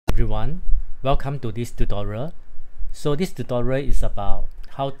everyone, welcome to this tutorial. So this tutorial is about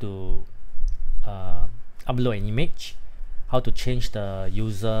how to upload an image, how to change the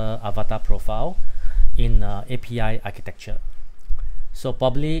user avatar profile in API architecture. So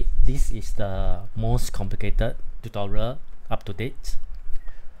probably this is the most complicated tutorial up to date.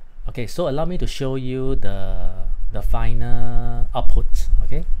 Okay, so allow me to show you the final output,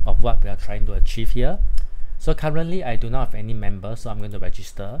 okay, of what we are trying to achieve here. So currently I do not have any members, so I'm going to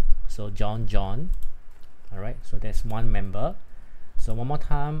register. So John, all right, so there's one member. So one more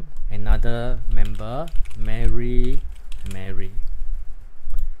time, another member, Mary.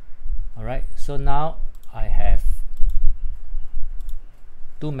 All right, so now I have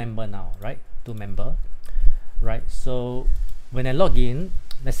two member now, right? Two member, right? So when I log in,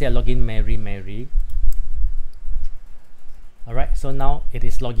 let's say I log in Mary. All right, so now it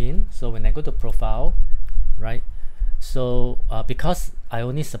is login. So when I go to profile, right, so because I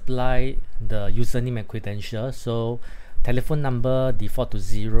only supply the username and credential, so telephone number default to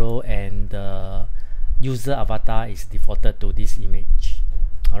 0 and the user avatar is defaulted to this image.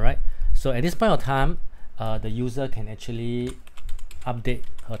 All right, so at this point of time, the user can actually update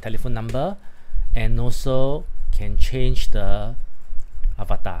her telephone number and also can change the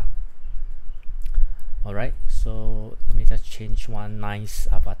avatar. All right, so let me just change one nice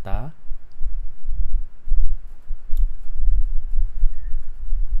avatar.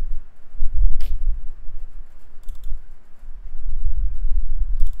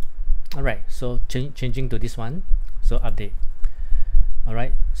 All right, so changing to this one, so update. All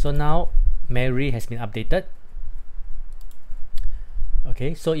right, so now Mary has been updated.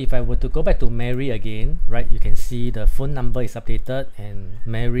 Okay, so if I were to go back to Mary again, right, you can see the phone number is updated and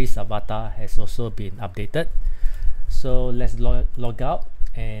Mary's avatar has also been updated. So let's log out,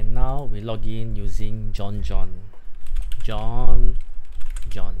 and now we log in using John.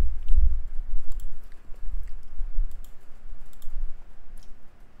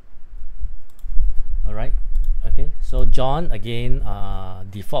 All right, okay, so John again,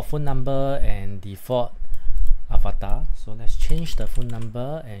 default phone number and default avatar. So let's change the phone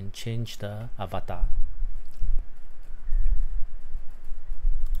number and change the avatar.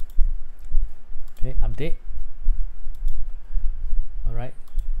 Okay, update. All right,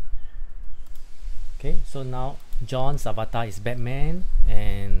 okay, so now John's avatar is Batman,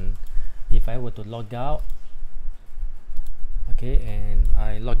 and if I were to log out, okay, and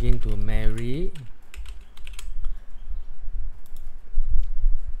I log into Mary,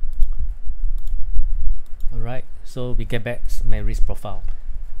 alright, so we get back Mary's profile.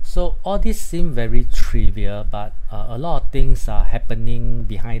 So all this seem very trivial, but a lot of things are happening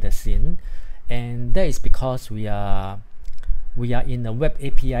behind the scene, and that is because we are in a web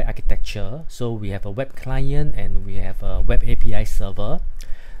API architecture. So we have a web client and we have a web API server.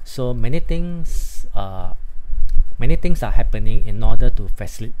 So many things are happening in order to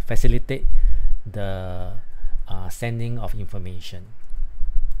facilitate the sending of information.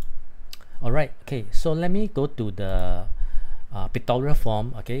 Alright, okay, so let me go to the pictorial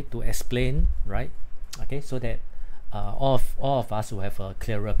form, okay, to explain, right, okay, so that all of us will have a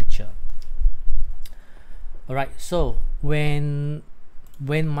clearer picture. Alright, so when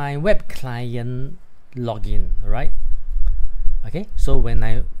my web client login, right, okay, so when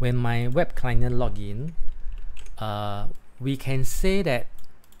my web client login, we can say that,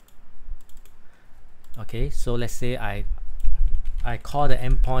 okay, so let's say I call the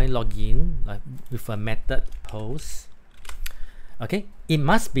endpoint login with a method post. Okay, it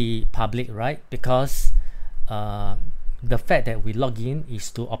must be public, right? Because the fact that we log in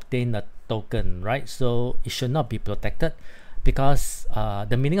is to obtain a token, right? So it should not be protected, because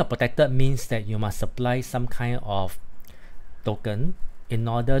the meaning of protected means that you must supply some kind of token in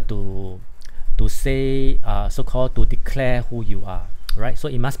order to say so-called to declare who you are, right? So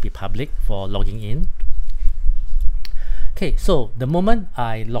it must be public for logging in. Okay, so the moment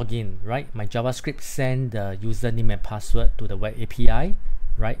I log in, right, my JavaScript send the username and password to the web API,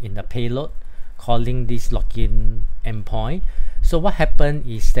 right, in the payload, calling this login endpoint. So what happened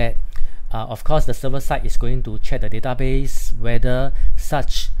is that, of course, the server side is going to check the database whether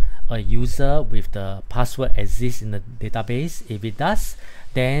such a user with the password exists in the database. If it does,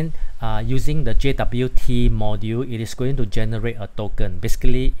 then using the JWT module, it is going to generate a token.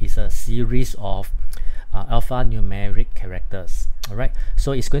 Basically, it's a series of alphanumeric characters. All right,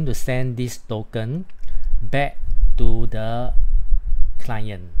 so it's going to send this token back to the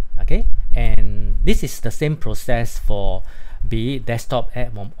client. Okay, and this is the same process for be it desktop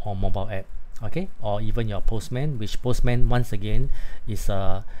app or mobile app. Okay, or even your Postman, which Postman once again is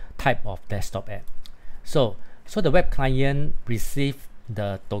a type of desktop app. So the web client receive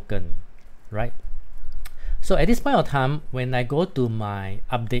the token, right? So at this point of time, when I go to my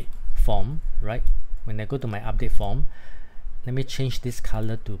update form, right? When I go to my update form, let me change this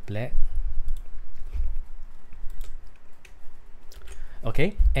color to black.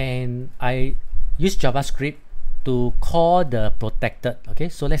 Okay, and I use JavaScript to call the protected. Okay,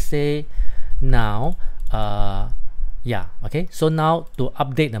 so let's say now, okay, so now to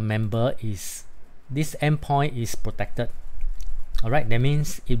update the member is this endpoint is protected. All right, that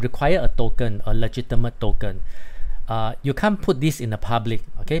means it requires a token, a legitimate token. You can't put this in the public,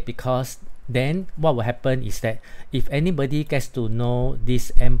 okay, because then what will happen is that if anybody gets to know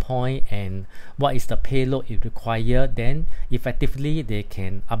this endpoint and what is the payload it requires, then effectively they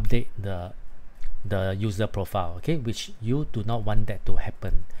can update the user profile, okay, which you do not want that to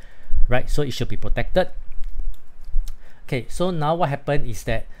happen, right? So it should be protected. Okay, so now what happened is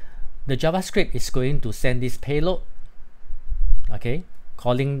that the JavaScript is going to send this payload, okay,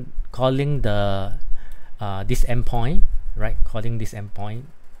 calling the this endpoint, right? Calling this endpoint.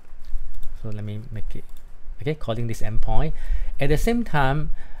 So let me make it, okay, calling this endpoint. At the same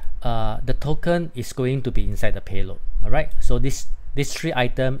time, the token is going to be inside the payload. All right. So this three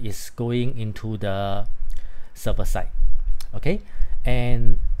item is going into the server side. Okay.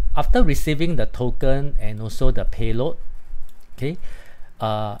 And after receiving the token and also the payload, okay,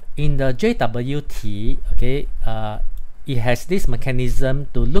 in the JWT, okay, it has this mechanism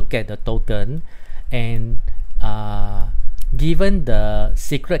to look at the token and given the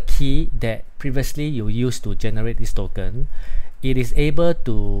secret key that previously you used to generate this token, it is able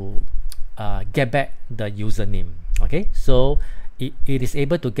to get back the username. Okay, so it is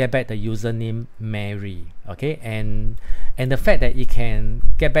able to get back the username Mary. Okay, and the fact that it can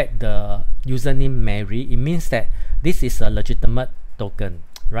get back the username Mary, it means that this is a legitimate token,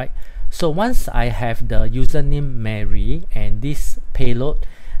 right? So once I have the username Mary and this payload,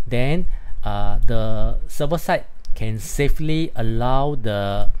 then the server side can safely allow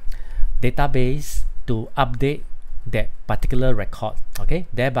the database to update that particular record, okay,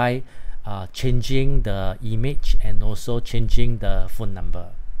 thereby changing the image and also changing the phone number.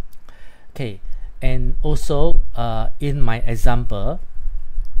 Okay, and also in my example,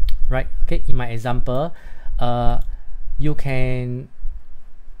 right, okay, in my example, you can,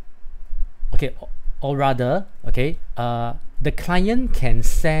 okay, or rather, okay, the client can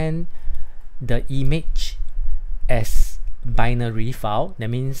send the image as binary file. That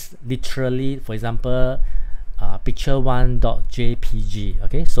means literally, for example, picture1.jpg.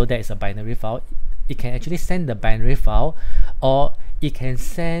 okay, so that is a binary file. It can actually send the binary file, or it can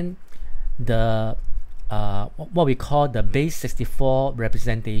send the what we call the base 64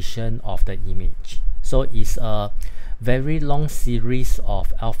 representation of the image. So it's a very long series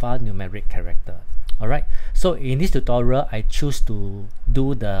of alphanumeric character. All right, so in this tutorial I choose to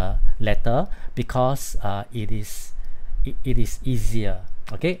do the latter because it is easier,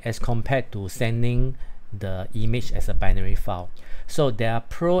 okay, as compared to sending the image as a binary file. So there are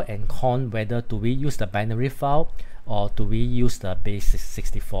pro and con whether do we use the binary file or do we use the base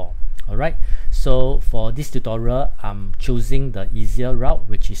 64. All right, so for this tutorial I'm choosing the easier route,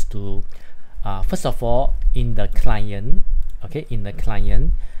 which is to first of all, in the client, okay, in the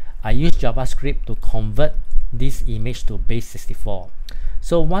client I use JavaScript to convert this image to base 64.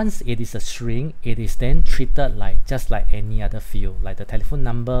 So once it is a string, it is then treated like just like any other field, like the telephone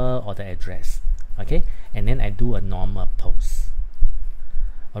number or the address. Okay, and then I do a normal post.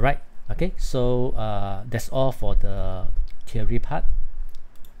 All right, okay, so that's all for the theory part.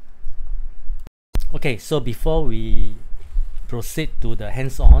 Okay, so before we proceed to the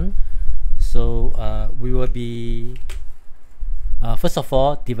hands-on, so we will be first of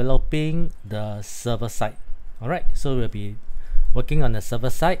all developing the server side. All right, so we'll be working on the server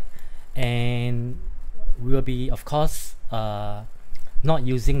side, and we will be, of course, not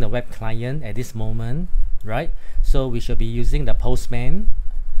using the web client at this moment, right? So we should be using the Postman.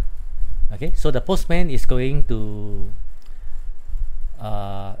 Okay, so the Postman is going to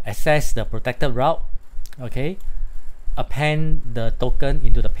access the protected route, okay, append the token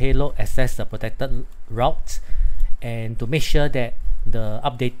into the payload, access the protected route, and to make sure that the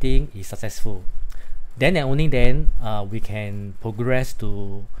updating is successful. Then and only then we can progress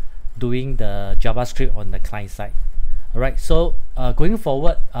to doing the JavaScript on the client side. Alright, so going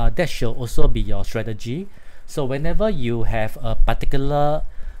forward, that should also be your strategy. So whenever you have a particular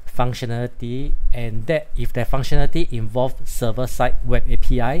functionality, and that if that functionality involves server-side web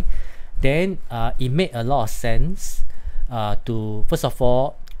API, then it made a lot of sense to first of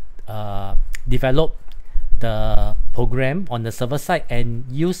all develop the program on the server side and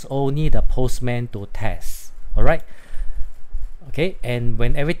use only the Postman to test. All right, Okay, and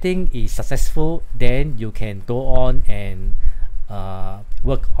when everything is successful, then you can go on and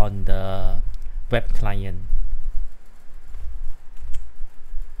work on the web client.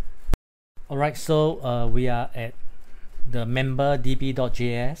 Alright, so we are at the member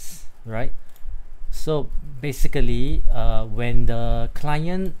db.js, right? So basically when the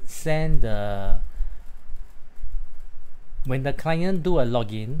client do a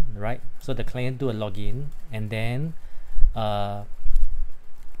login, right? So the client do a login, and then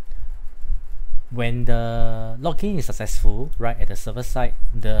when the login is successful, right, at the server side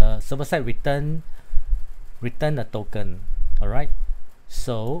return a token. All right,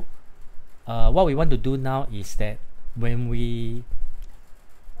 so what we want to do now is that when we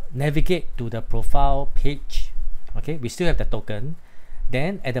navigate to the profile page, okay, we still have the token.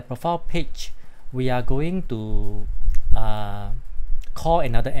 Then at the profile page, we are going to call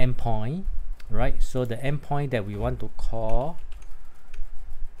another endpoint, right? So the endpoint that we want to call,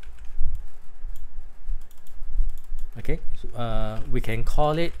 okay, we can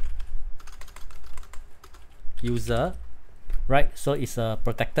call it user, right? So it's a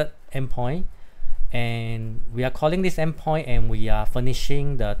protected endpoint, and we are calling this endpoint and we are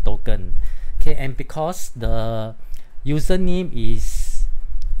furnishing the token. Okay, and because the username is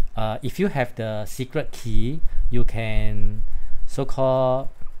if you have the secret key, you can so-called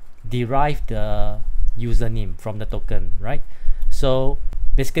derive the username from the token, right? So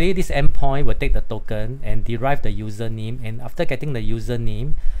basically this endpoint will take the token and derive the username, and after getting the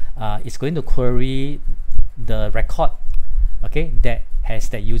username, it's going to query the record, okay, that has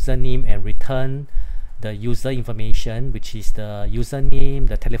the username and return the user information, which is the username,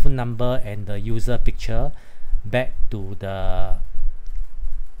 the telephone number, and the user picture back to the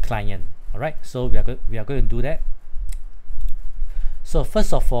client. All right, so we are going to do that. So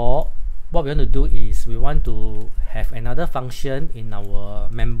first of all, what we want to do is we want to have another function in our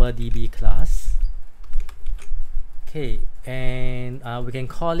member DB class. Okay, and we can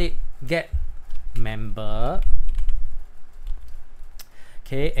call it get member.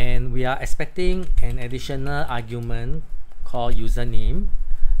 Okay, and we are expecting an additional argument called username,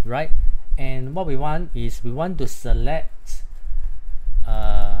 right? And what we want is we want to select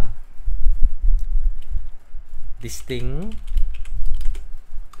distinct.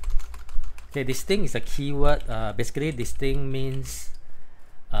 Okay, distinct is a keyword. Basically, distinct means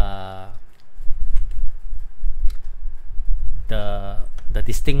the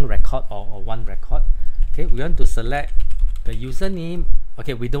distinct record or one record. Okay, we want to select the username.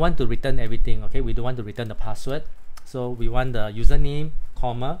 Okay, we don't want to return everything. Okay, we don't want to return the password, so we want the username,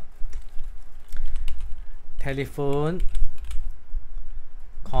 comma, telephone,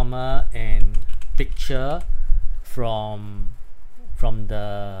 comma, and picture from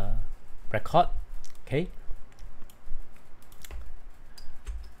the record. Okay,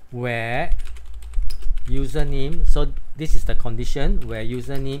 where username, so this is the condition where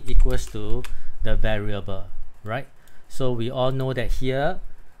username equals to the variable, right? So we all know that here,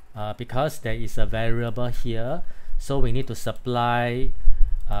 because there is a variable here, so we need to supply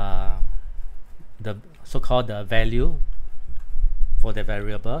the so-called the value for the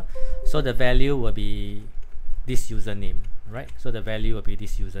variable. So the value will be this username, right? So the value will be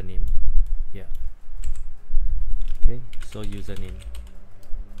this username. Yeah. Okay, so username.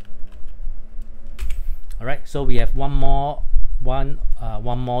 All right, so we have one more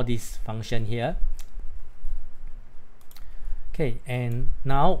this function here. Okay, and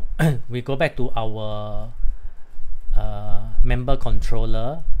now we go back to our member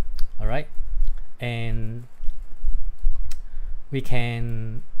controller. All right, and we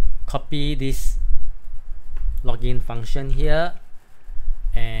can copy this login function here,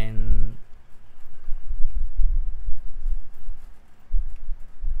 and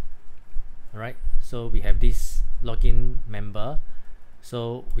all right, so we have this login member.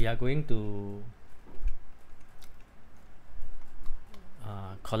 So we are going to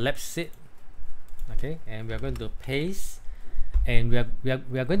collapse it, okay, and we are going to paste, and we are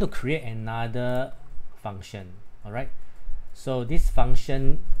going to create another function. All right, so this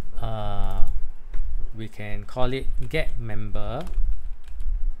function we can call it get member.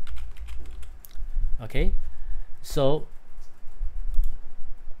 Okay, so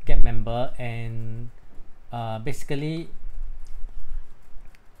get member, and basically,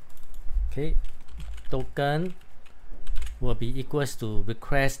 okay, token will be equals to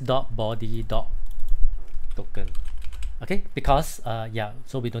request.body.token. Okay, because yeah,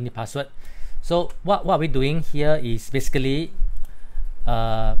 so we don't need password. So what we're doing here is basically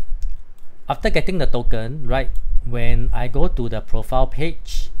after getting the token, right, when I go to the profile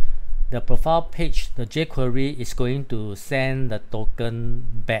page, the profile page, the jQuery is going to send the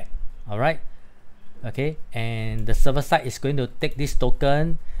token back. All right. Okay, and the server side is going to take this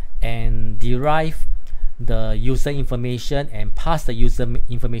token and derive the user information and pass the user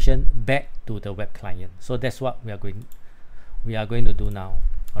information back to the web client. So that's what we are going to do now.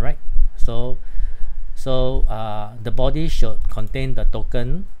 All right. So the body should contain the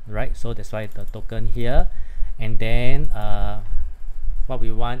token, right? So that's why the token here, and then what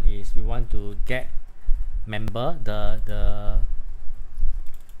we want is we want to get member the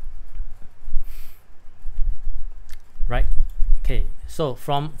right. Okay, so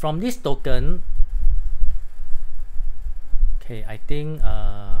from this token, okay, I think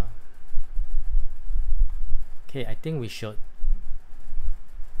we should,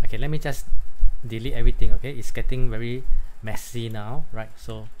 okay, let me just delete everything. Okay, it's getting very messy now, right?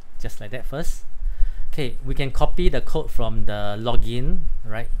 So just like that first. Okay, we can copy the code from the login,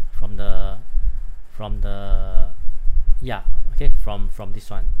 right? From the yeah, okay, from this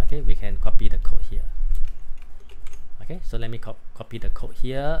one. Okay, we can copy the code here. Okay, so let me copy the code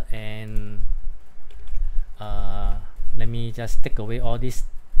here, and let me just take away all this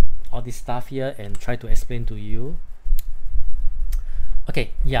stuff here and try to explain to you.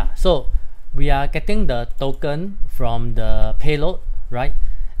 Okay, yeah, so we are getting the token from the payload, right?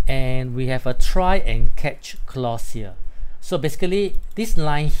 And we have a try and catch clause here. So basically this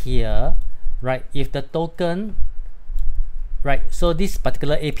line here, right, if the token, right, so this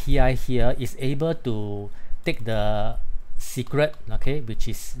particular API here is able to take the secret, okay, which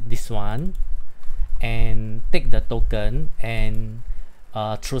is this one, and take the token, and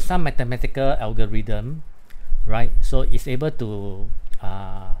through some mathematical algorithm, right, so it's able to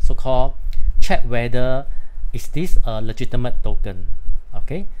so-called check whether is this a legitimate token.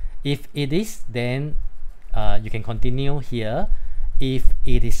 Okay, if it is, then you can continue here. If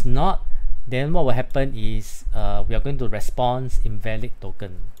it is not, then what will happen is we are going to respond invalid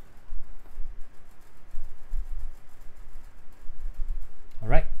token. All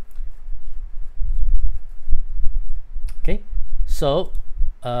right. Okay, so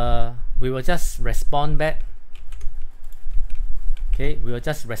we will just respond back. Okay, we will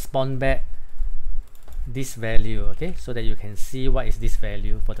just respond back this value, okay, so that you can see what is this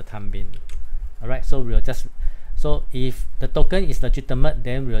value for the time being. All right, so we'll just, so if the token is legitimate,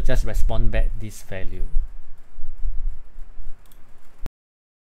 then we'll just respond back this value.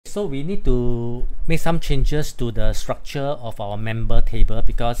 So we need to make some changes to the structure of our member table,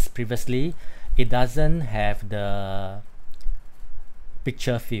 because previously it doesn't have the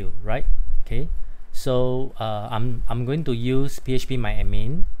picture field, right? Okay, so I'm going to use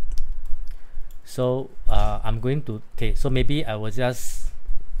phpMyAdmin. So I'm going to, okay, so maybe I will just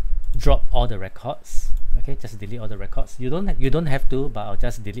drop all the records. Okay, just delete all the records. You don't have to, but I'll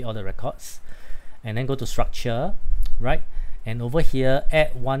just delete all the records, and then go to structure, right? And over here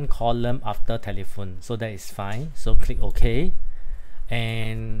add one column after telephone, so that is fine. So click OK,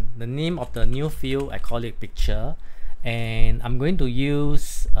 and the name of the new field, I call it picture, and I'm going to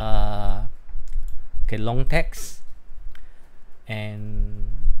use okay, long text, and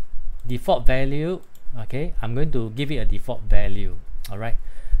default value, okay, I'm going to give it a default value. All right,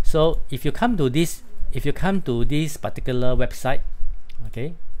 so if you come to this particular website,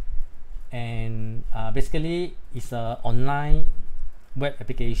 okay, and basically it's a online web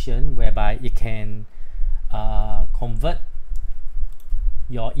application whereby it can convert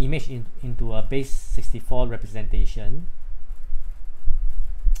your image into a base 64 representation.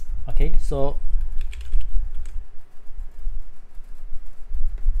 Okay, so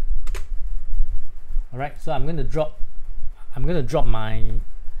all right, so I'm going to drop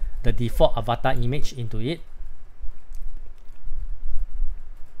the default avatar image into it.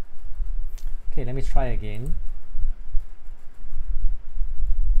 Okay, let me try again.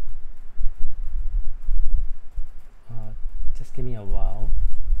 Just give me a while.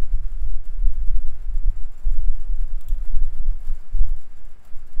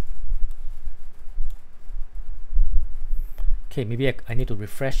 Okay, maybe I need to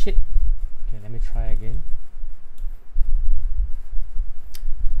refresh it. Okay, let me try again.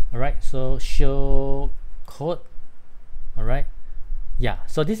 All right, so show code. All right, yeah,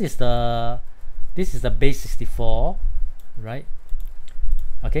 so this is the base 64, right?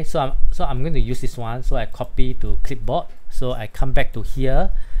 Okay, so I'm going to use this one. So I copy to clipboard, so I come back to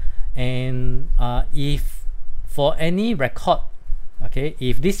here, and if for any record, okay,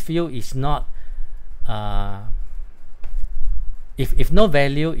 if this field is not if no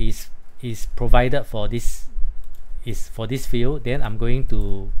value is provided for this field, then I'm going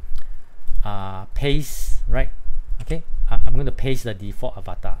to paste, right? Okay, I'm going to paste the default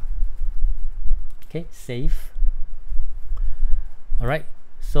avatar. Okay, save. All right,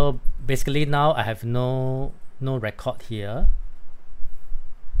 so basically now I have no record here.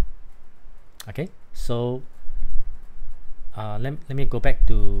 Okay, so let me go back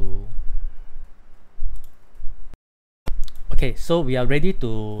to, okay, so we are ready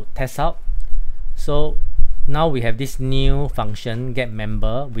to test out. So now we have this new function get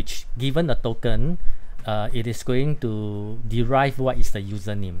member, which given a token, it is going to derive what is the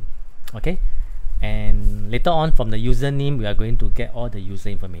username. Okay, and later on from the username we are going to get all the user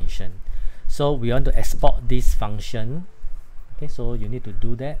information. So we want to export this function. Okay, so you need to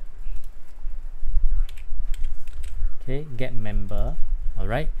do that. Okay, get member. All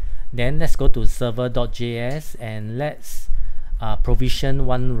right, then let's go to server.js and let's provision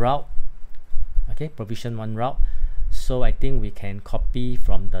one route. Okay, provision one route. So I think we can copy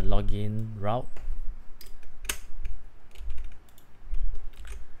from the login route,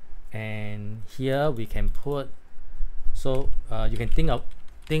 and here we can put, so you can think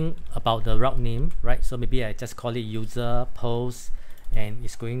about the route name, right? So maybe I just call it user post, and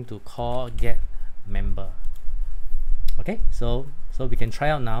it's going to call get member. Okay, so we can try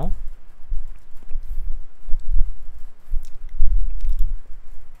out now.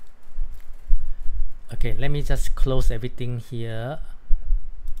 Okay, let me just close everything here.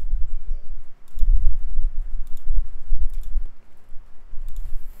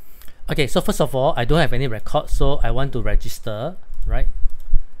 Okay, so first of all, I don't have any record, so I want to register, right?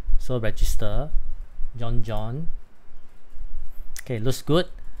 So register, John. Okay, looks good.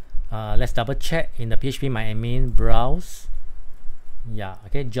 Let's double check in the phpMyAdmin browse. Yeah,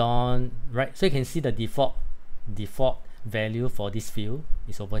 okay, John, right? So you can see the default value for this field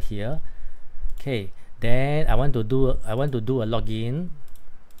is over here. Okay, then I want to do a login,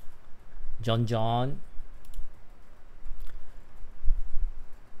 John.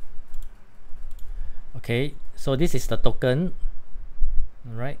 Okay, so this is the token.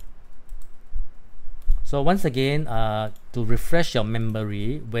 All right, so once again, to refresh your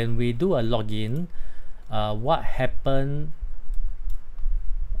memory, when we do a login, what happened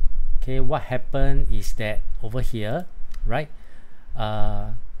is that over here, right?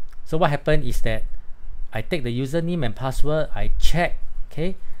 So what happened is that I take the username and password, I check,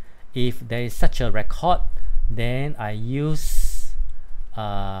 okay, if there is such a record, then I use,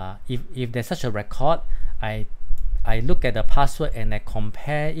 if there's such a record, I look at the password and I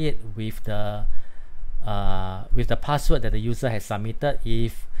compare it with the password that the user has submitted.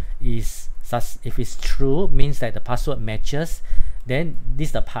 If it's true, means that the password matches, then this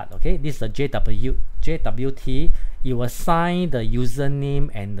is the part, okay, this is the JWT. You will assign the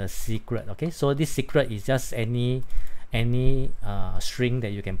username and the secret. Okay, so this secret is just any string that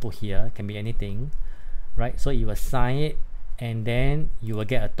you can put here, can be anything, right? So you assign it and then you will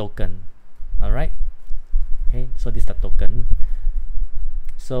get a token. All right, okay, so this is the token.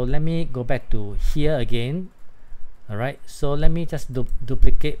 So let me go back to here again. All right, so let me just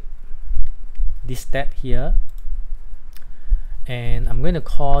duplicate this step here, and I'm going to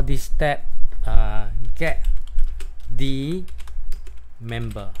call this step get the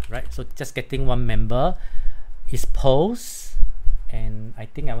member, right? So just getting one member is post, and I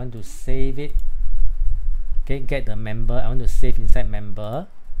think I want to save it. Okay, get the member, I want to save inside member,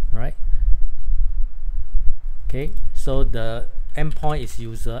 right? Okay, so the endpoint is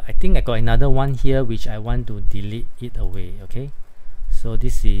user. I think I got another one here which I want to delete it away. Okay, so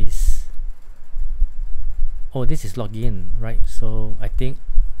this is, oh, this is login, right? So I think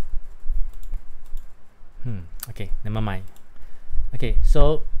okay, never mind. Okay,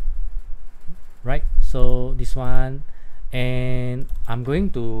 so right, so this one, and I'm going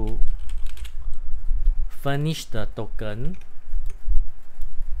to furnish the token.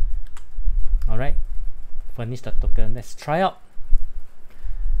 All right, furnish the token. Let's try out.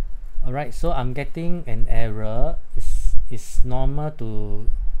 All right, so I'm getting an error. It's normal to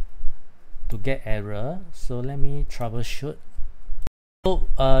get error, so let me troubleshoot. So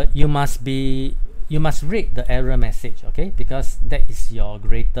you must read the error message, okay, because that is your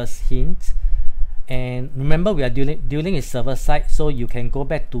greatest hint. And remember, we are dealing with server side, so you can go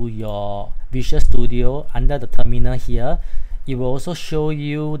back to your Visual Studio under the terminal here. It will also show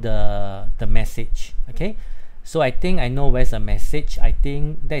you the message. Okay, so I think I know where's the message. I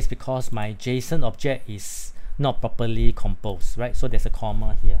think that is because my JSON object is not properly composed, right? So there's a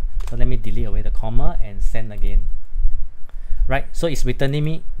comma here, so let me delete away the comma and send again. Right, so it's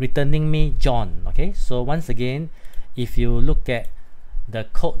returning me John. Okay, so once again, if you look at the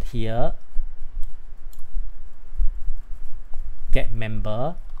code here, get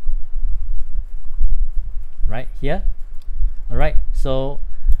member, right here. All right, so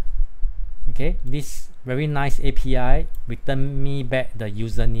okay, this very nice API return me back the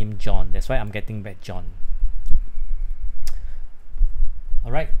username John. That's why I'm getting back John.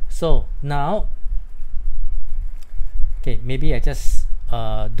 Alright, so now, okay, maybe I just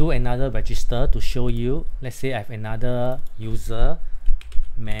do another register to show you. Let's say I have another user,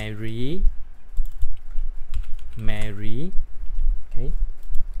 Mary,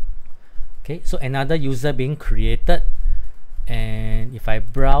 okay, so another user being created, and if I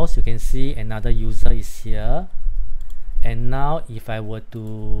browse, you can see another user is here. And now if I were to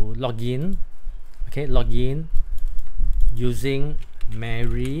log in, okay, log in using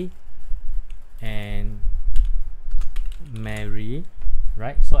Mary and Mary,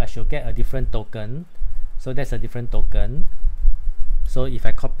 right? So I should get a different token. So that's a different token. So if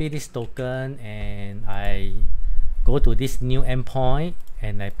I copy this token and I go to this new endpoint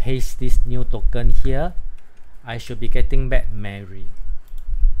and I paste this new token here, I should be getting back Mary,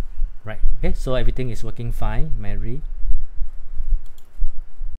 right? Okay, so everything is working fine, Mary.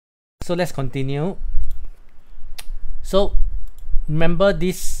 So let's continue. So remember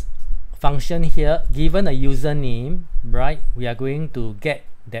this function here, given a username, right, we are going to get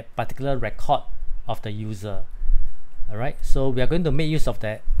that particular record of the user. Alright, so we are going to make use of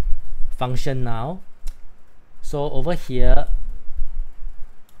that function now. So over here,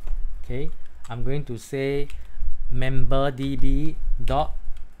 okay, I'm going to say memberdb dot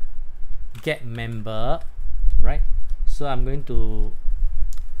get member, right? So I'm going to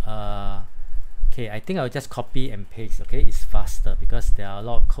okay, I think I'll just copy and paste. Okay, it's faster because there are a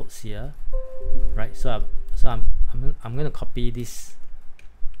lot of codes here, right? So I'm going to copy this,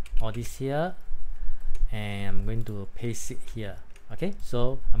 all this here, and I'm going to paste it here. Okay,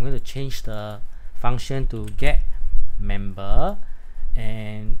 so I'm going to change the function to get member,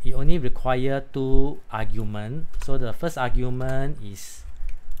 and it only requires 2 arguments. So the first argument is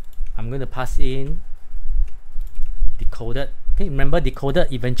I'm going to pass in decoded. Okay, remember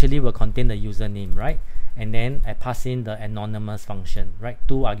decoded eventually will contain the username, right? And then I pass in the anonymous function, right?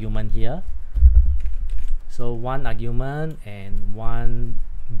 2 arguments here. So 1 argument and 1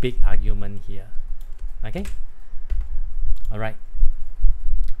 big argument here. Okay, all right.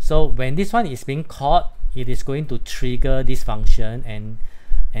 So when this one is being called, it is going to trigger this function, and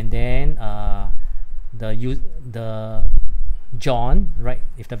then the John, right?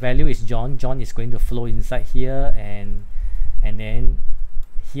 If the value is John, John is going to flow inside here, and then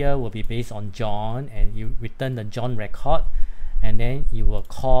here will be based on John, and you return the John record, and then you will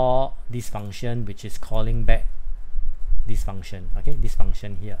call this function, which is calling back this function. Okay, this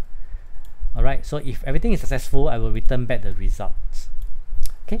function here. Alright, so if everything is successful, I will return back the results.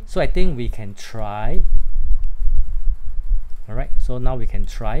 Okay, so I think we can try. Alright, so now we can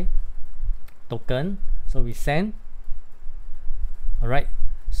try token. So we send. Alright,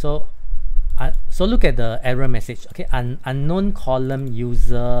 so look at the error message. Okay, unknown column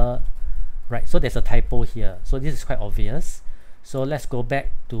user, right? So there's a typo here. So this is quite obvious. So let's go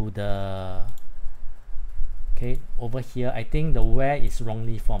back to the, okay, over here. I think the where is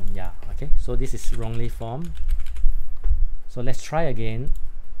wrongly formed. Yeah, okay, so this is wrongly formed. So let's try again.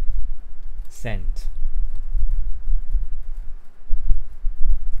 Send.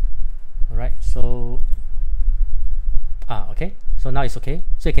 Alright, so okay, so now it's okay.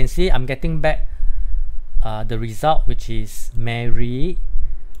 So you can see I'm getting back the result, which is Mary,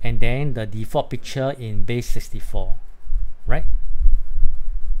 and then the default picture in base 64, right?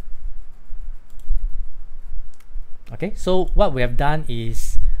 Okay, so what we have done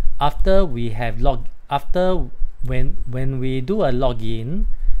is after we have when we do a login,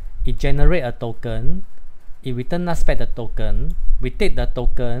 it generates a token, it returns us back the token, we take the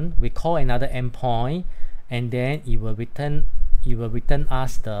token, we call another endpoint, and then it will return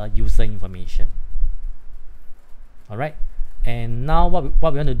us the user information. Alright, and now what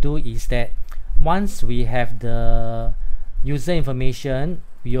we want to do is that once we have the user information,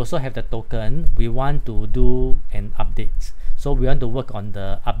 we also have the token, we want to do an update. So we want to work on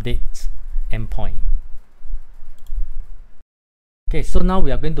the update endpoint. Okay, so now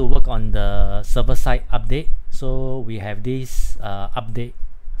we are going to work on the server-side update. So we have this update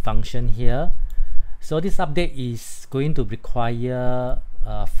function here. So this update is going to require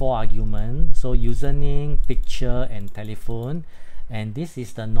 4 arguments. So username, picture, and telephone. And this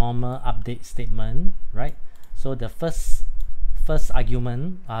is the normal update statement, right? So the first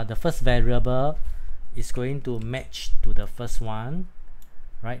argument, the first variable is going to match to the first one,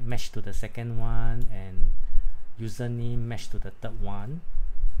 right? Match to the second one, and username match to the third one.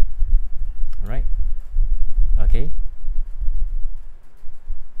 Alright, okay.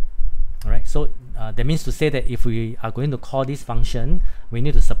 Alright, so That means to say that if we are going to call this function, we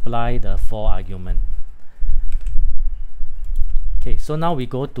need to supply the 4 argument. Okay, so now we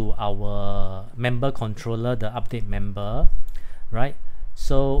go to our member controller, the update member, right?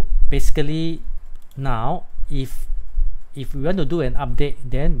 So basically now if we want to do an update,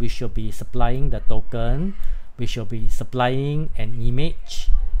 then we should be supplying the token, we should be supplying an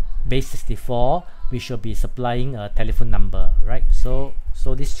image, base 64, we should be supplying a telephone number, right? So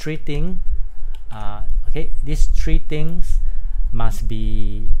these three things, these three things must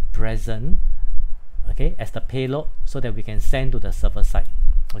be present, okay, as the payload, so that we can send to the server side.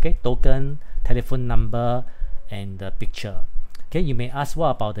 Okay, token, telephone number, and the picture. Okay, you may ask,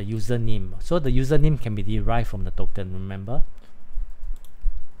 what about the username? So the username can be derived from the token, remember?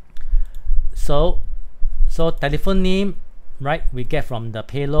 So telephone name, right, we get from the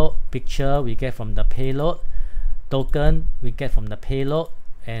payload, picture we get from the payload, token we get from the payload,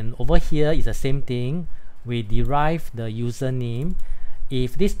 and over here is the same thing. We derive the username.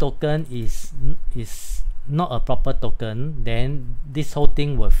 If this token is not a proper token, then this whole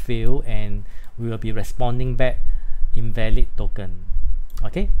thing will fail and we will be responding back invalid token.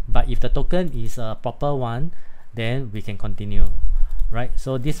 Okay, but if the token is a proper one, then we can continue, right?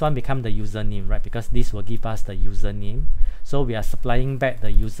 So this one become the username, right, because this will give us the username. So we are supplying back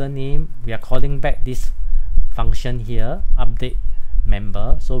the username, we are calling back this function here, update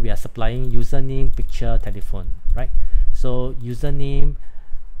member. So we are supplying username, picture, telephone, right? So username,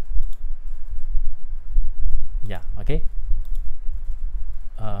 yeah, okay,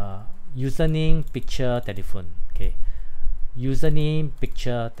 username, picture, telephone. Okay, username,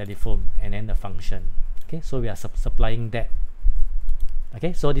 picture, telephone, and then the function. Okay, so we are supplying that.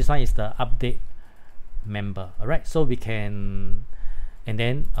 Okay, so this one is the update member. All right, so we can, and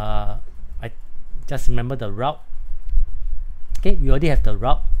then I just remember the route. Okay, we already have the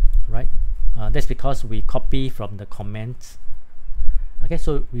route, right? That's because we copy from the comments. Okay,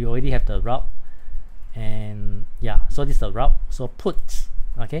 so we already have the route, and yeah, so this is the route. So put,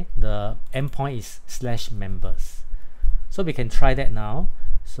 okay, the endpoint is /members. So we can try that now.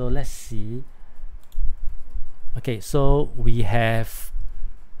 So let's see. Okay, so we have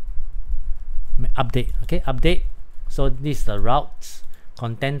update. Okay, update. So this is the route,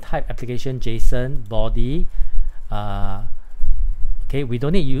 content type, application JSON, body. Okay, we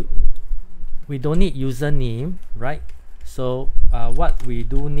don't need username, right? So what we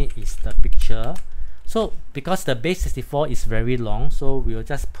do need is the picture. So because the base 64 is very long, so we will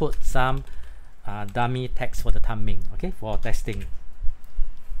just put some dummy text for the timing, okay, for testing.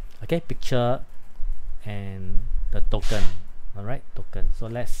 Okay, picture and the token. All right, token. So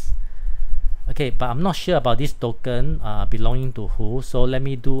let's, okay, but I'm not sure about this token belonging to who. So let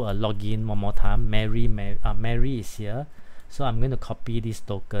me do a login one more time. Mary is here. So I'm going to copy this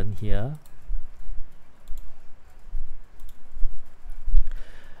token here.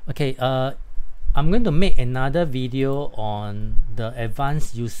 Okay, I'm going to make another video on the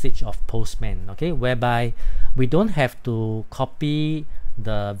advanced usage of Postman, okay, whereby we don't have to copy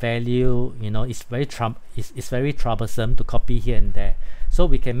the value, you know, it's very troublesome to copy here and there. So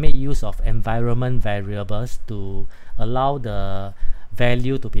we can make use of environment variables to allow the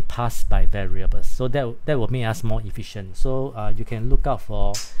value to be passed by variables. So that will make us more efficient. So you can look out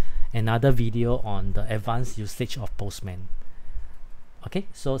for another video on the advanced usage of Postman. Okay,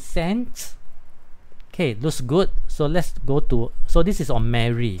 so send. Okay, looks good. So let's go to, so this is on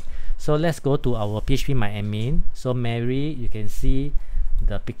Mary. So let's go to our phpMyAdmin. So Mary, you can see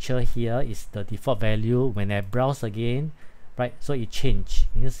the picture here is the default value. When I browse again, right, so it changed.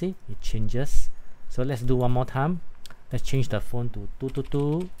 Can you see? It changes. So let's do one more time. Let's change the phone to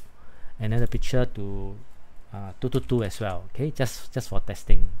 222 and then the picture to 222 as well. Okay, just for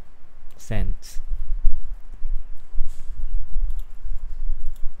testing. Send.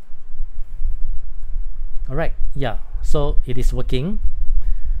 Alright, yeah, so it is working.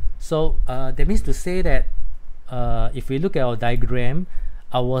 So that means to say that if we look at our diagram,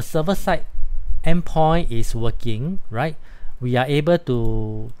 our server-side endpoint is working, right? We are able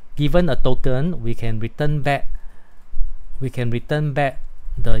to, given a token, we can return back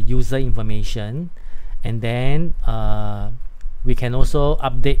the user information, and then we can also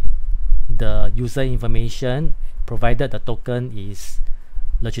update the user information provided the token is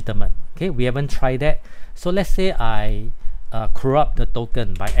legitimate. Okay, we haven't tried that. So let's say I corrupt the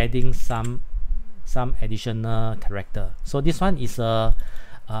token by adding some additional character. So this one is a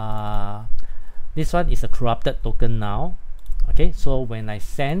corrupted token now. Okay, so when I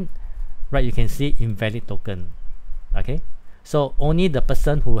send, right, you can see invalid token. Okay, so only the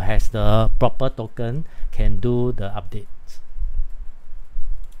person who has the proper token can do the updates.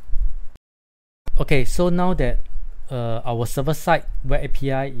 Okay, so now that our server-side web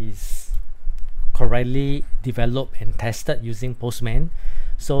API is correctly developed and tested using Postman,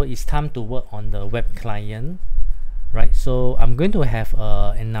 so it's time to work on the web client, right? So I'm going to have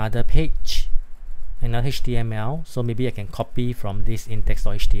another page, another HTML. So maybe I can copy from this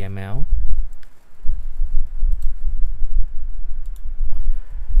index.html.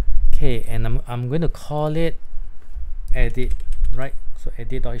 Okay, and I'm going to call it edit, right? So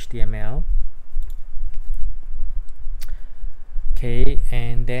edit.html. Okay,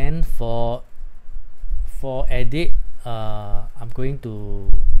 and then for edit, I'm going to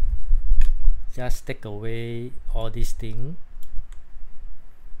just take away all these things.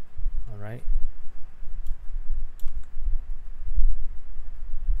 All right.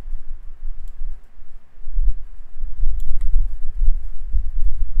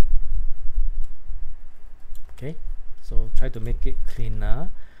 Okay, so try to make it cleaner.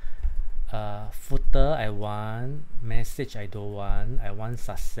 Footer I want, message I don't want, I want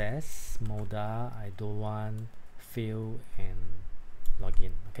success, Moda I don't want, field and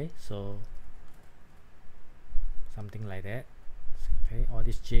login. Okay, so something like that. Okay, all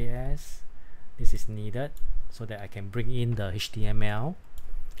this JS, this is needed so that I can bring in the HTML.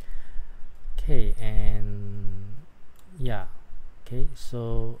 Okay, and yeah, okay,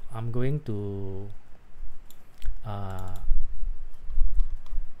 so I'm going to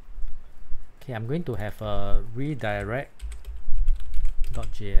okay, I'm going to have a redirect.js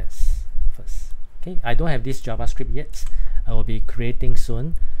first. Okay, I don't have this JavaScript yet. I will be creating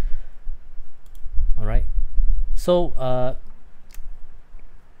soon. All right. So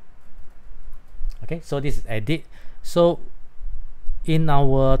okay, so this is edit. So in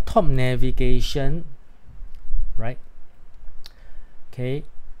our top navigation, right? Okay,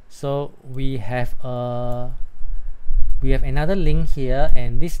 so we have another link here,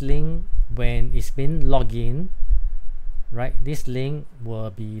 and this link, when it's been logged in, right, this link will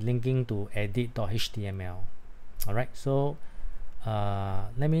be linking to edit.html. all right, so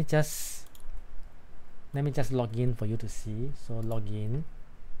let me just log in for you to see. So login,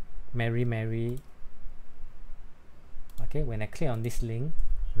 Mary. Okay, when I click on this link,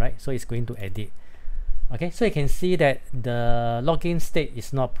 right, so it's going to edit. Okay, so you can see that the login state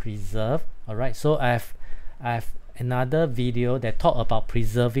is not preserved. All right, so I have another video that talk about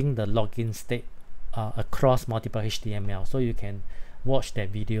preserving the login state across multiple HTML, so you can watch that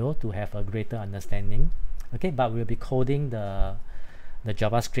video to have a greater understanding. Okay, but we'll be coding the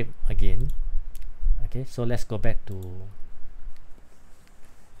JavaScript again. Okay, so let's go back to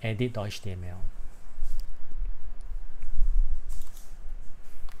edit.html.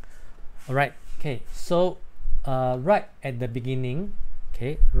 all right, okay, so right at the beginning,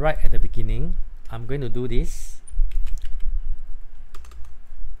 I'm going to do this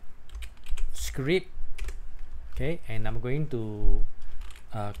script. Okay, and I'm going to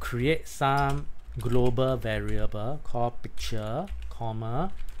create some global variable called picture,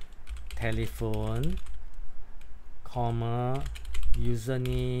 comma, telephone, comma,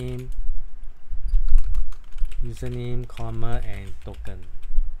 username, comma, and token.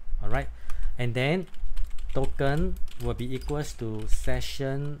 all right, and then token will be equals to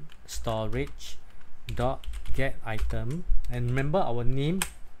session storage dot get item. And remember, our name,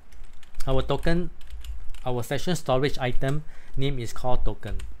 our token, our session storage item name is called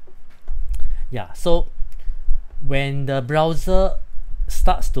token. Yeah, so when the browser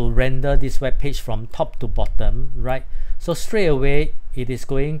starts to render this web page from top to bottom, right, so straight away it is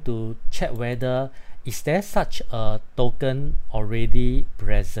going to check whether is there such a token already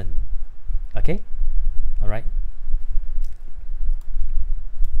present. Okay, all right,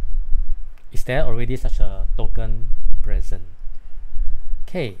 is there already such a token present?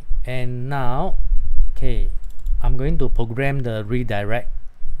 Okay, and now, okay, I'm going to program the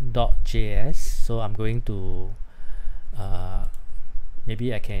redirect.js. so I'm going to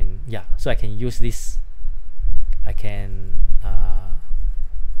maybe I can, yeah, so I can use this, I can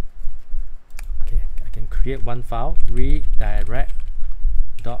okay, I can create one file,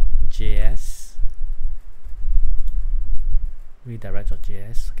 redirect.js.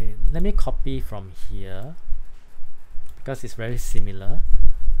 Okay, let me copy from here because it's very similar.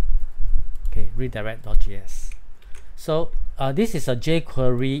 Okay, redirect.js. So this is a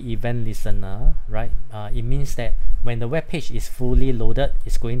jQuery event listener, right? It means that when the web page is fully loaded,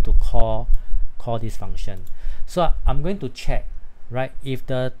 it's going to call this function. So I'm going to check, right, if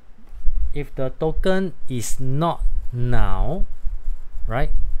the token is not now,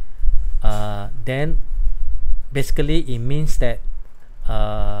 right, then basically it means that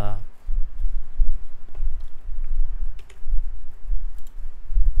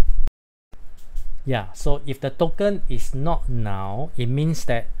Yeah, so if the token is not null, it means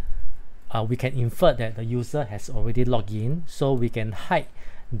that we can infer that the user has already logged in, so we can hide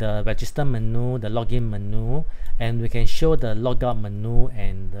the register menu, the login menu, and we can show the logout menu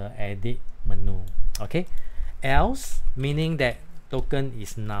and the edit menu. Okay, else meaning that token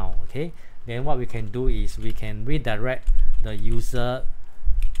is null. Okay, then what we can do is we can redirect the user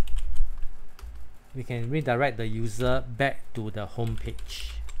back to the home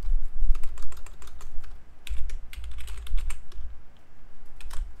page.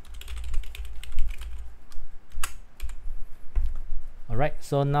 Alright,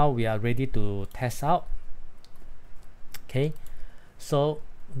 so now we are ready to test out. Okay, so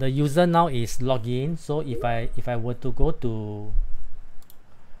the user now is logged in. So if I were to go to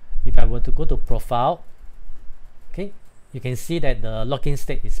profile, okay, you can see that the login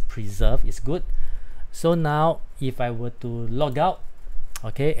state is preserved, is good. So now if I were to log out,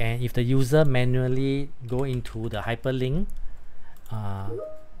 okay, and if the user manually go into the hyperlink,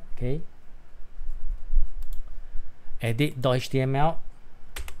 okay, edit.html,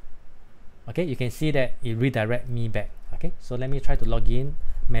 okay, you can see that it redirect me back. Okay, so let me try to log in.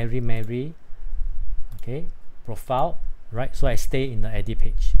 Mary, okay, profile, right? So I stay in the edit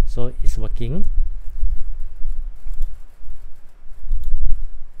page, so it's working.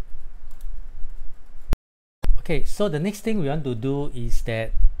 Okay, so the next thing we want to do is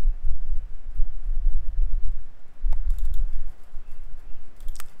that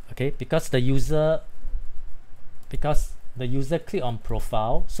because the user click on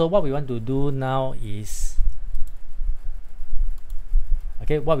profile, so what we want to do now is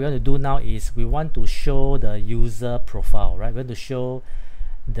we want to show the user profile, right? We want to show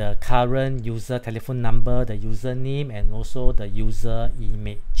the current user telephone number, the username, and also the user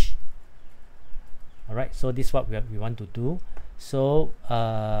image. All right, so this is what we want to do. So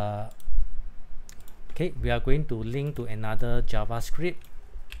okay, we are going to link to another JavaScript.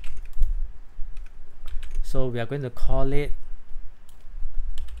 So we are going to call it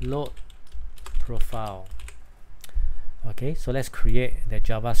load profile. Okay, so let's create the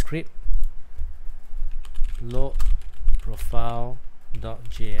JavaScript load profile.js.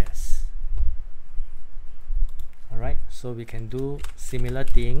 Alright, so we can do similar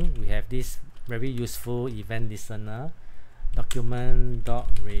thing. We have this very useful event listener,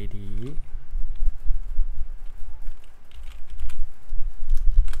 document.ready.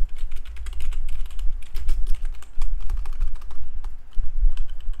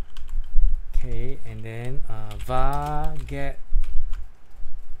 Okay, and then var get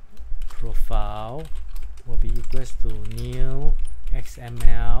profile will be equals to new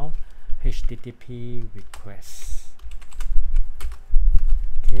XML HTTP request.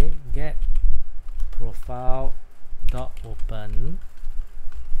 Okay, get profile dot open.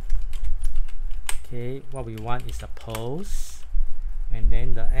 Okay, what we want is a post, and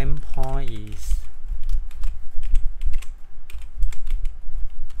then the endpoint is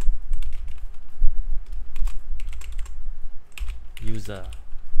user,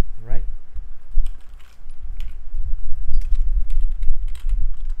 right?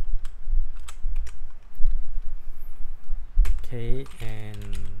 Okay,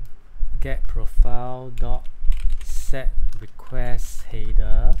 and get profile dot set request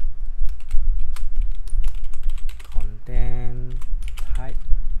header content type,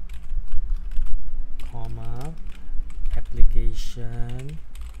 comma, application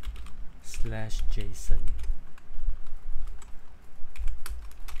 /JSON.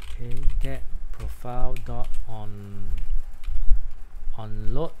 Okay, get profile dot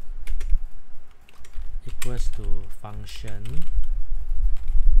onload equals to function.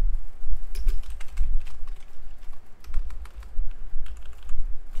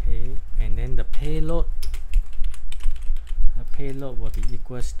 Okay, and then the payload will be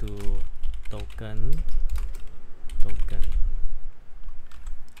equals to token.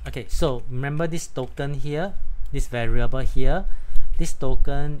 Okay, so remember this token here, this variable here, this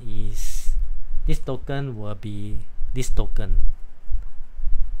token will be this token.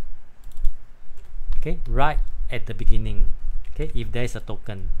 Okay, right at the beginning. Okay, if there is a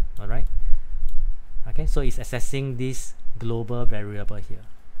token. All right. Okay, so it's accessing this global variable here.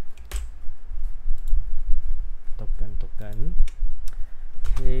 Token.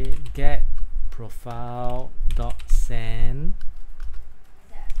 Okay, get profile dot send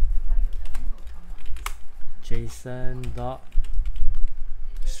JSON dot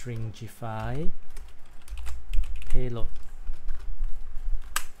stringify payload.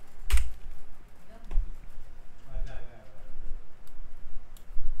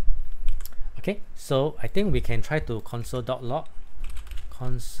 Okay, so I think we can try to console.log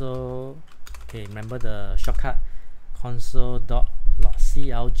Okay, remember the shortcut console.log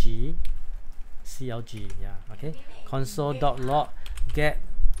clg, yeah, okay, console.log get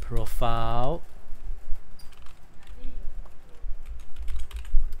profile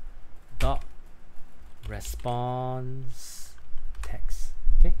dot response text.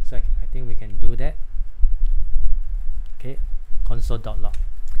 Okay, so I think we can do that. Okay, console.log.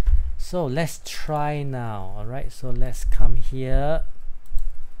 So let's try now. All right, so let's come here.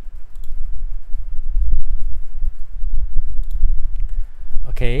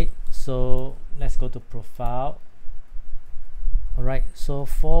 Okay, so let's go to profile. All right, so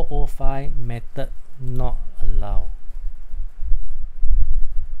 405 method not allowed.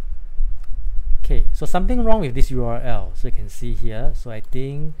 Okay, so something wrong with this URL. So you can see here. So I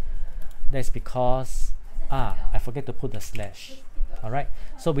think that's because I forget to put the slash. All right,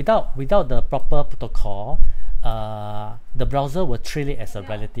 so without the proper protocol, the browser will treat it as a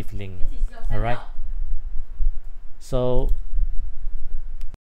relative link. All right, so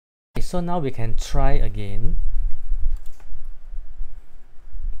now we can try again.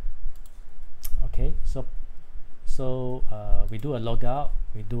 Okay, so we do a logout,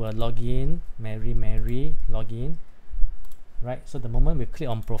 we do a login, Mary login, right? So the moment we click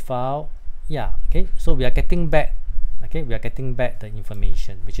on profile, yeah, okay, so we are getting back, okay, we are getting back the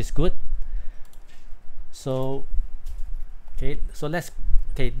information, which is good. So okay, so this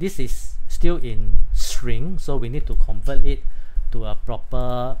is still in string, so we need to convert it to a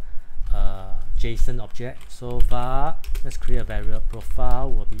proper JSON object. So var, let's create a variable, profile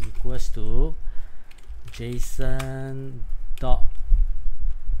will be equals to JSON dot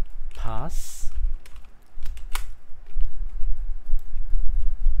pass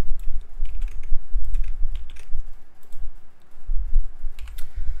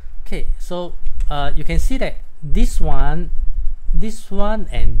okay. So you can see that this one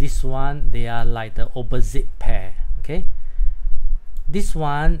and this one, they are like the opposite pair. Okay, this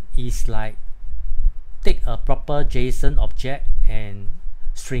one is like take a proper JSON object and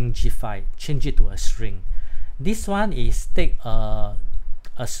stringify, change it to a string. This one is take a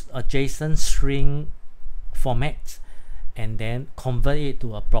JSON string format and then convert it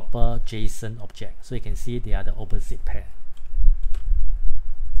to a proper JSON object. So you can see they are the opposite pair.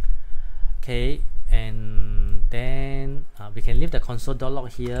 Okay, and then we can leave the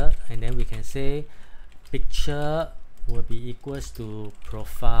console.log here, and then we can say picture will be equals to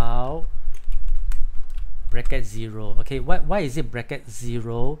profile bracket 0. Okay, why is it bracket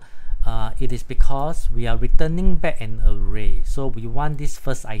 0? It is because we are returning back an array, so we want this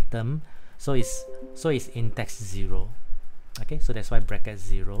first item, so it's index 0. Okay, so that's why bracket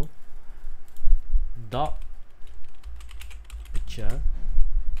 0 dot picture.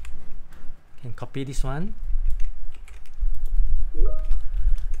 Can copy this one.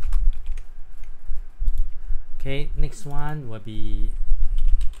 Okay, next one will be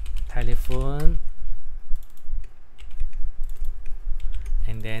telephone,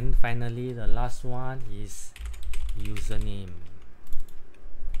 and then finally the last one is username.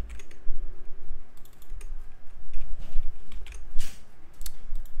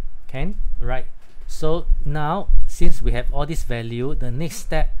 Okay, right. So now since we have all this value, the next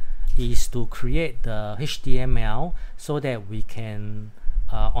step is to create the HTML so that we can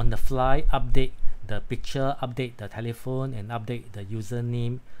on the fly update the picture, update the telephone, and update the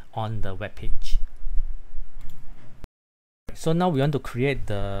username on the web page. So now we want to create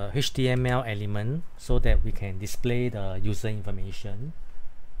the HTML element so that we can display the user information.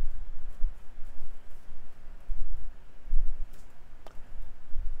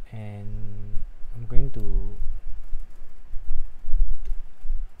 And I'm going to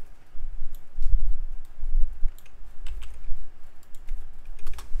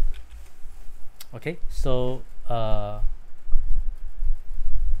okay, so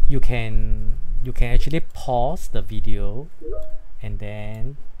you can actually pause the video, and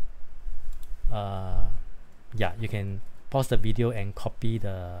then yeah, you can pause the video and copy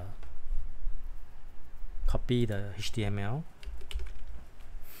the HTML.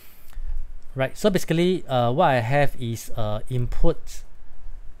 Right, so basically what I have is input,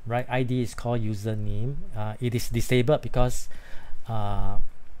 right? ID is called username. It is disabled because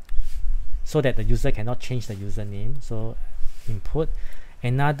so that the user cannot change the username. So input.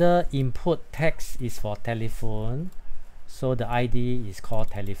 Another input text is for telephone, so the ID is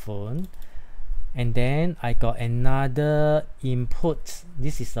called telephone. And then I got another input.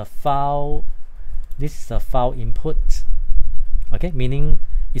 This is a file input. Okay, meaning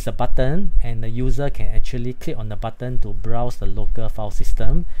it's a button and the user can actually click on the button to browse the local file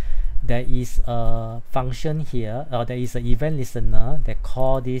system. there is a function here, or there is an event listener that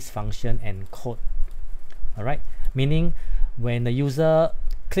call this function encode. All right, meaning when the user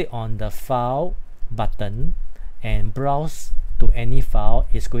click on the file button and browse to any file,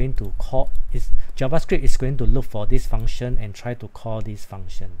 it's going to call, JavaScript is going to look for this function and try to call this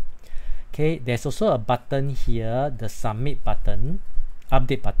function. Okay, there's also a button here, the submit button,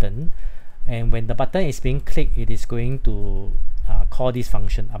 update button, and when the button is being clicked, it is going to call this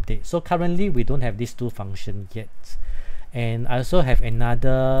function update. So currently we don't have these two functions yet. And I also have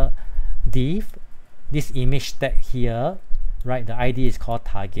another div, this image tag here, right? The ID is called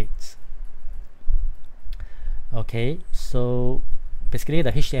target. Okay, so basically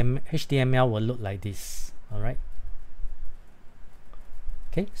the HTML will look like this. All right.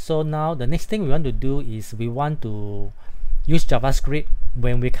 Okay, so now the next thing we want to do is we want to use JavaScript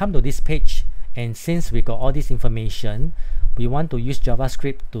when we come to this page, and since we got all this information, we want to use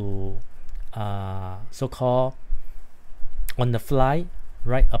JavaScript to so-called on the fly,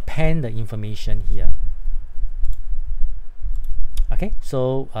 right, append the information here. Okay,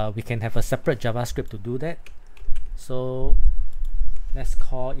 so we can have a separate JavaScript to do that. So let's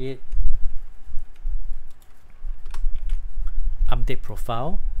call it update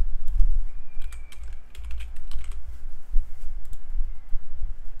profile.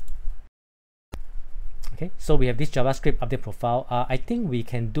 Okay, so we have this JavaScript update profile. I think we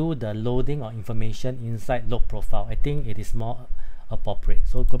can do the loading of information inside load profile. I think it is more appropriate.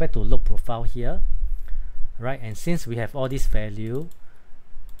 So go back to load profile here, right? And since we have all this value,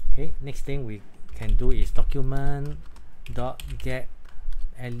 okay, next thing we can do is document dot get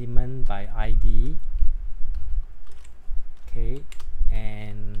element by ID. Okay,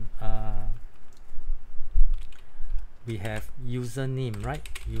 and we have username, right?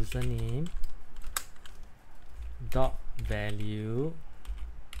 Username dot value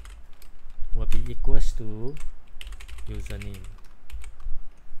will be equals to username.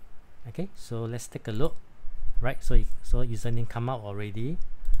 Okay, so let's take a look, right? So username come out already.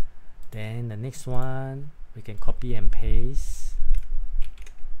 Then the next one we can copy and paste.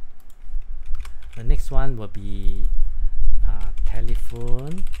 The next one will be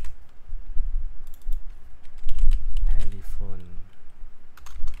telephone.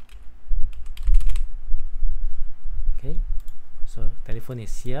 Okay, so telephone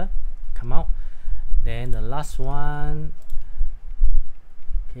is here, come out. Then the last one,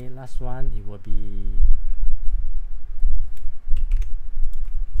 okay, last one, it will be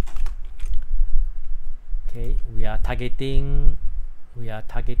okay, we are targeting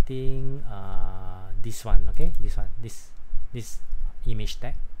this one, okay, this image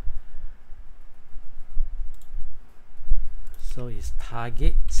tag. So it's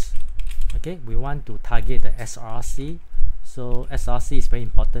target. Okay, we want to target the src, so src is very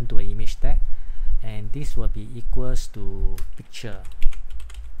important to an image tag, and this will be equals to picture,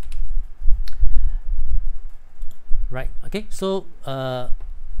 right? Okay, so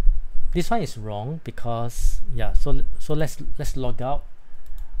this one is wrong because so let's log out.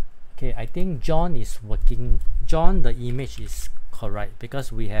 Okay, I think John is working. John, the image is correct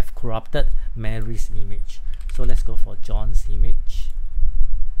because we have corrupted Mary's image. So let's go for John's image.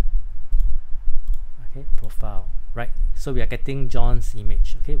 Okay, profile, right? So we are getting John's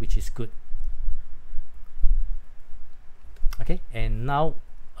image, okay, which is good. Okay, and now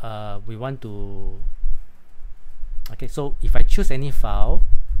we want to, okay, so if I choose any file,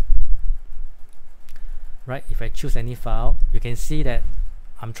 right, if I choose any file, you can see that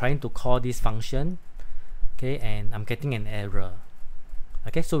I'm trying to call this function, okay, and I'm getting an error.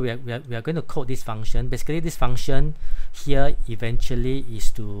 Okay, so we are going to code this function. Basically, this function here eventually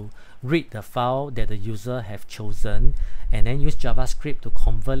is to read the file that the user have chosen and then use JavaScript to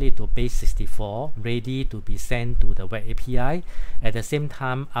convert it to base64, ready to be sent to the web API. At the same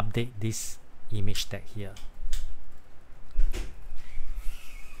time, update this image tag here.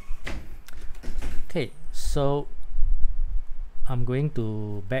 Okay, so I'm going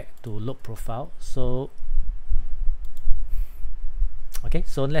to back to load profile. So okay,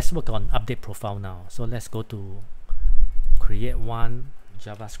 so let's work on update profile now. So let's go to create one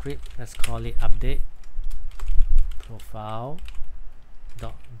JavaScript. Let's call it update profile.js.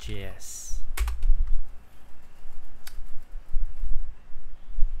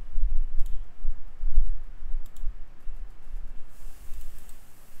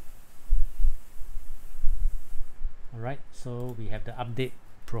 Alright, so we have the update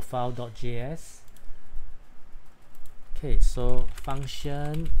profile.js. Okay, so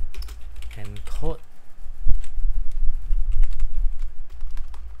function and code.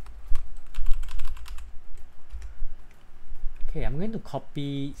 Okay, I'm going to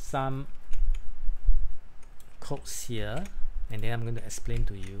copy some codes here, and then I'm going to explain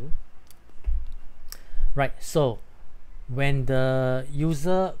to you. Right, so when the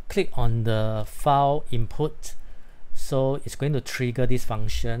user click on the file input, so it's going to trigger this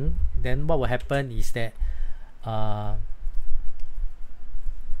function. Then what will happen is that what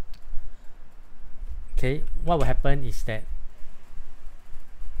will happen is that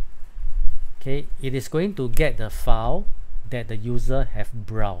it is going to get the file that the user have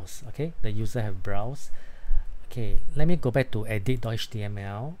browsed. The user have browsed. Let me go back to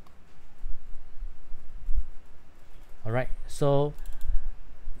edit.html. Alright, so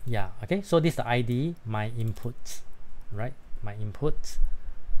yeah, so this is the ID, my input, right? My input.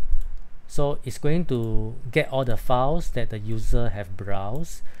 So it's going to get all the files that the user have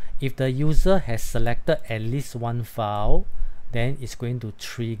browsed. If the user has selected at least one file, then it's going to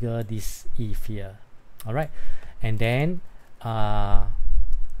trigger this if here. Alright, and then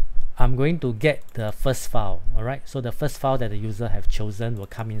I'm going to get the first file. Alright, so the first file that the user have chosen will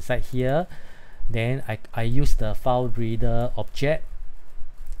come inside here. Then I use the file reader object,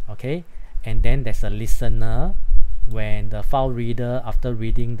 and then there's a listener. When the file reader, after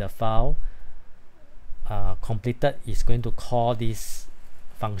reading the file completed, is going to call this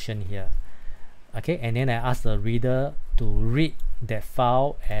function here. And then I ask the reader to read that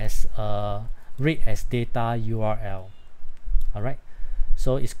file as data URL. Alright,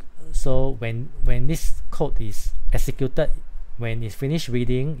 so when this code is executed, when it's finished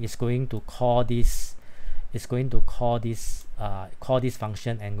reading, it's going to call this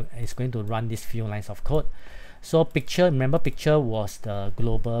function, and it's going to run these few lines of code. So picture, remember picture was the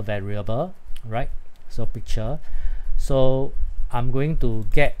global variable, right? So picture, so I'm going to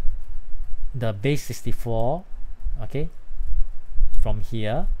get the base 64 from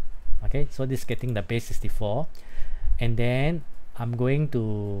here. So this is getting the base 64, and then I'm going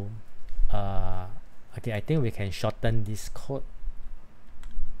to I think we can shorten this code.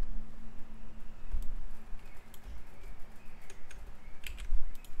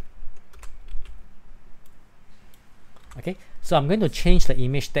 So I'm going to change the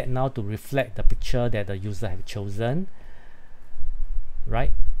image tag now to reflect the picture that the user have chosen,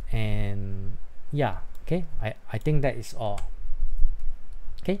 right? And yeah, I think that is all.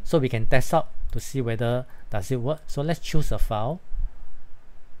 So we can test out to see whether does it work. So let's choose a file.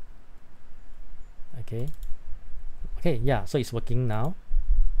 Yeah, so it's working now.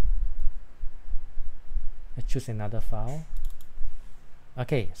 Let's choose another file.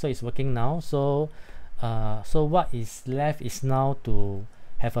 So it's working now. So so what is left is now to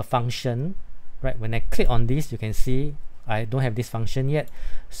have a function, right? When I click on this, you can see I don't have this function yet.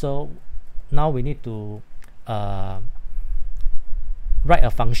 So now we need to write a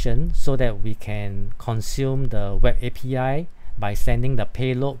function so that we can consume the web API by sending the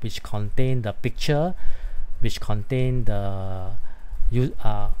payload, which contain the picture, which contain the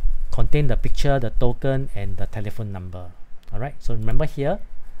picture, the token, and the telephone number. Alright, so remember here,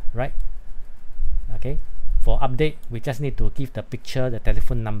 right? For update, we just need to give the picture, the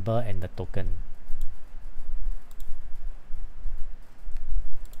telephone number, and the token.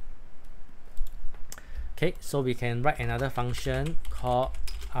 So we can write another function called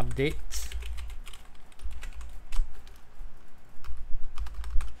update.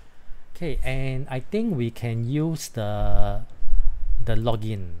 And I think we can use the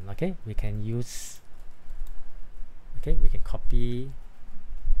login. We can use, we can copy.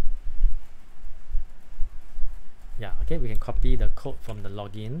 Yeah, we can copy the code from the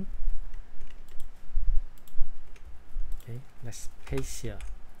login. Let's paste here.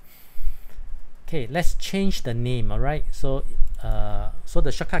 Let's change the name. Alright, so so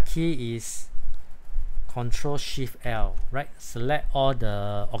the shortcut key is Ctrl+Shift+L, right? Select all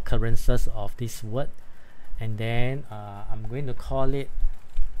the occurrences of this word, and then I'm going to call it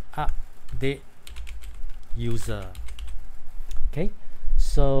update user.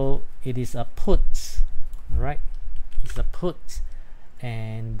 So it is a put, right? It's a put,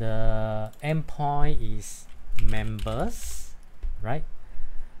 and the endpoint is members, right?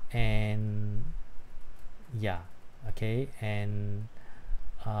 And yeah, and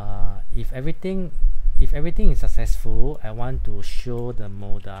if everything is successful, I want to show the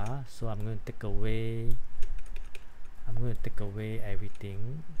moda, so I'm going to take away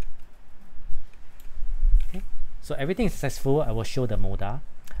everything. So everything is successful, I will show the moda.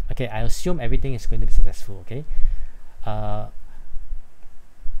 I assume everything is going to be successful.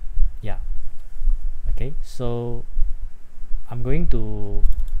 Yeah, so I'm going to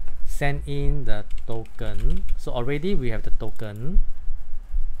send in the token. So already we have the token.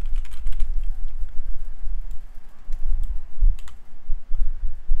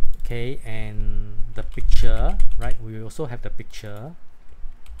 okay, and the picture, right? We also have the picture.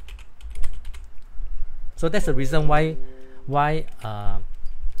 So that's the reason why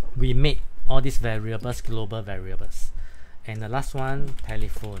we made all these variables global variables. And the last one,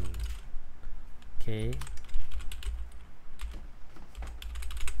 telephone. Okay.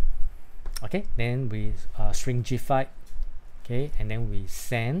 Okay, then we stringify. Okay, and then we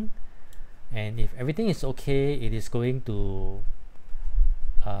send. And if everything is okay, it is going to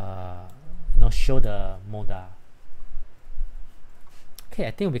show the modal. Okay,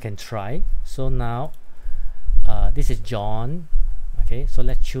 I think we can try. So now this is John. Okay, so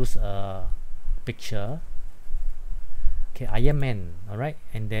let's choose a picture. Okay, Iron Man. All right,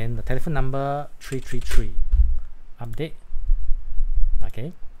 and then the telephone number 333. Update.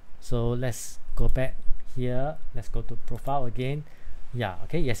 Okay, so let's go back here. Let's go to profile again. Yeah,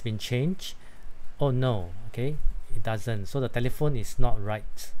 okay, it has been changed. Oh no, okay, it doesn't. So the telephone is not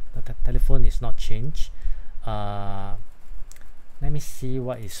right. The telephone is not changed. Let me see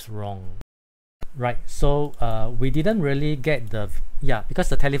what is wrong. Right, so we didn't really get the, yeah, because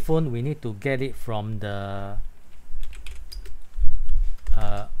the telephone, we need to get it from the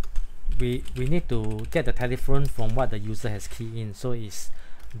we need to get the telephone from what the user has keyed in. So it's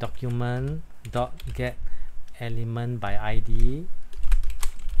document dot get element by ID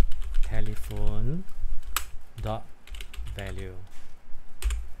telephone dot value.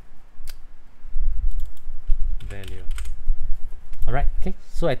 All right, okay,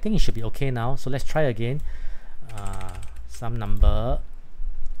 so I think it should be okay now. So let's try again. Some number.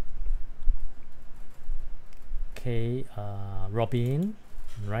 Okay, Robin,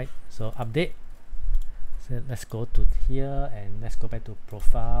 right? So update. So let's go to here and let's go back to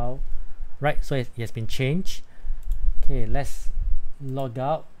profile. Right, so it has been changed. Okay, let's log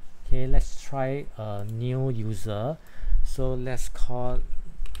out. Okay, let's try a new user. So let's call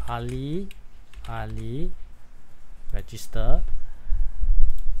Ali. Register.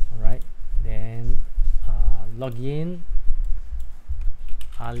 All right, then login.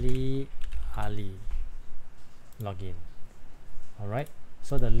 Ali login. All right,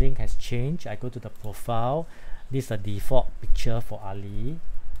 so the link has changed. I go to the profile. This is the default picture for Ali,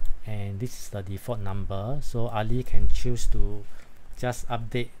 and this is the default number. So Ali can choose to just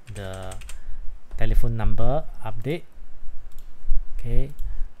update the telephone number. Update. Okay,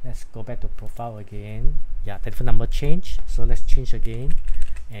 let's go back to profile again. Yeah, telephone number change. So let's change again,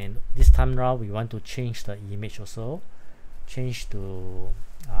 and this time round we want to change the image also. Change to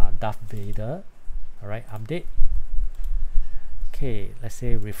Darth Vader. All right, update. Okay, let's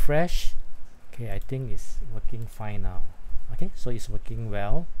say refresh. Okay, I think it's working fine now. Okay, so it's working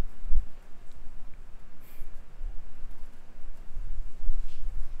well.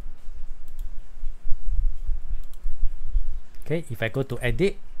 Okay, if I go to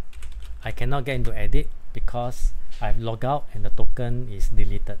edit, I cannot get into edit because I've logged out and the token is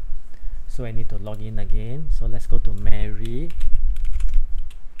deleted. So I need to log in again. So let's go to Mary.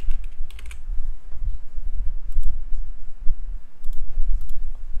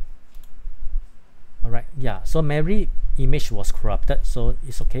 Alright, yeah, so Mary image was corrupted, so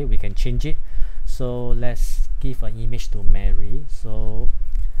it's okay, we can change it. So let's give an image to Mary. So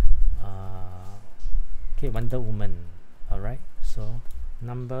okay, Wonder Woman. Alright, so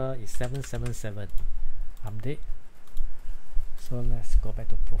number is 777. Update. So let's go back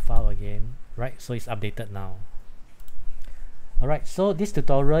to profile again. Right, so it's updated now. Alright, so this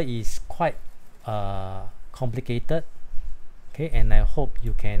tutorial is quite complicated. Okay, and I hope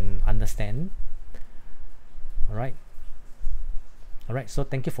you can understand. Alright, so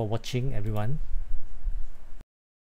thank you for watching, everyone.